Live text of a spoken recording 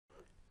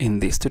In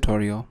this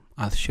tutorial,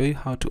 I'll show you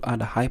how to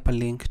add a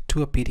hyperlink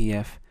to a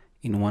PDF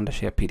in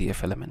Wondershare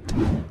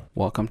PDFelement.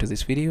 Welcome to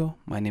this video.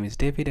 My name is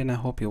David and I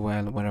hope you're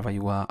well wherever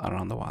you are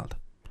around the world.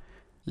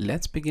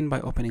 Let's begin by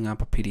opening up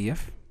a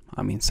PDF.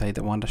 I'm inside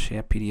the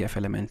Wondershare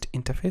PDFelement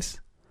interface.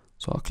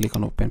 So I'll click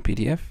on Open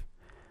PDF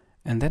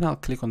and then I'll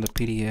click on the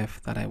PDF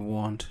that I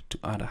want to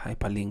add a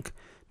hyperlink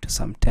to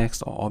some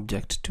text or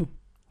object to.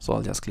 So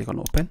I'll just click on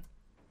Open.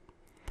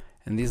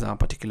 And these are a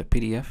particular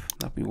PDF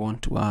that we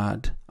want to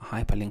add a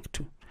hyperlink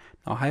to.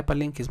 Now,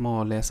 hyperlink is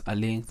more or less a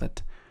link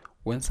that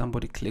when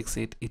somebody clicks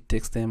it, it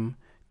takes them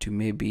to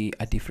maybe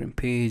a different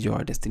page or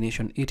a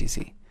destination,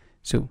 etc.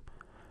 So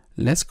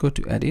let's go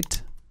to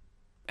Edit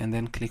and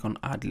then click on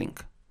Add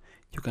Link.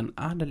 You can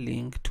add a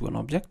link to an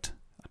object,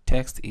 a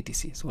text,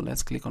 etc. So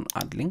let's click on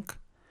Add Link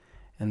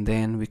and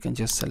then we can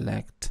just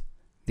select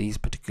this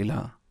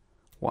particular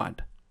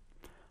word.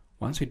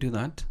 Once we do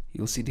that,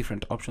 you'll see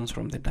different options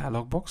from the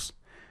dialog box.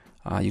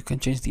 You can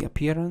change the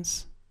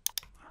appearance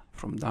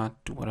from that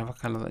to whatever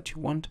color that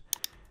you want,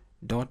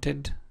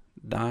 dotted,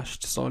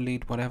 dashed,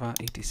 solid, whatever,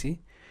 etc.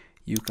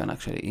 You can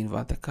actually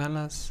invert the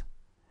colors,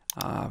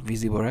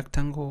 visible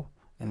rectangle,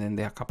 and then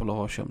there are a couple of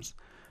options.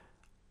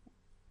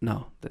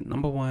 Now, the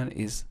number one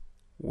is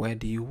where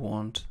do you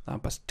want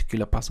that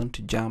particular person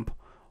to jump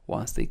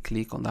once they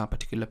click on that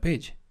particular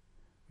page?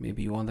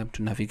 Maybe you want them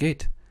to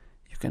navigate.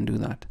 You can do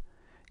that.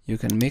 You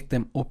can make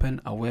them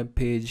open a web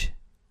page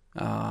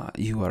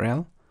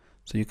URL.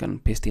 So you can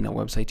paste in a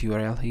website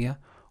URL here,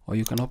 or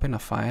you can open a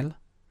file,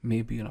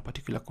 maybe on a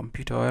particular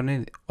computer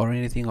or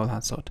anything of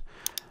that sort.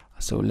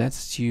 So let's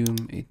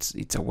assume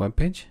it's a web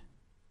page,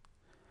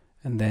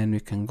 and then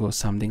we can go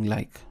something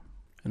like,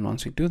 and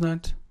once we do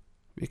that,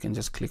 we can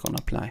just click on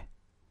Apply,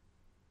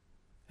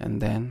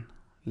 and then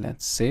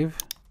let's save.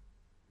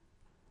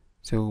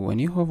 So when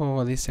you hover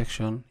over this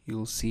section,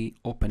 you'll see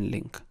Open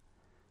Link,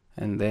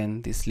 and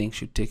then this link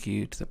should take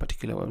you to the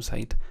particular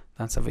website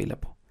that's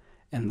available.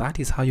 And that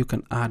is how you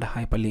can add a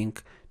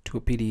hyperlink to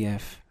a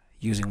PDF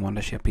using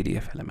Wondershare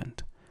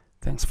PDFelement.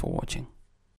 Thanks for watching.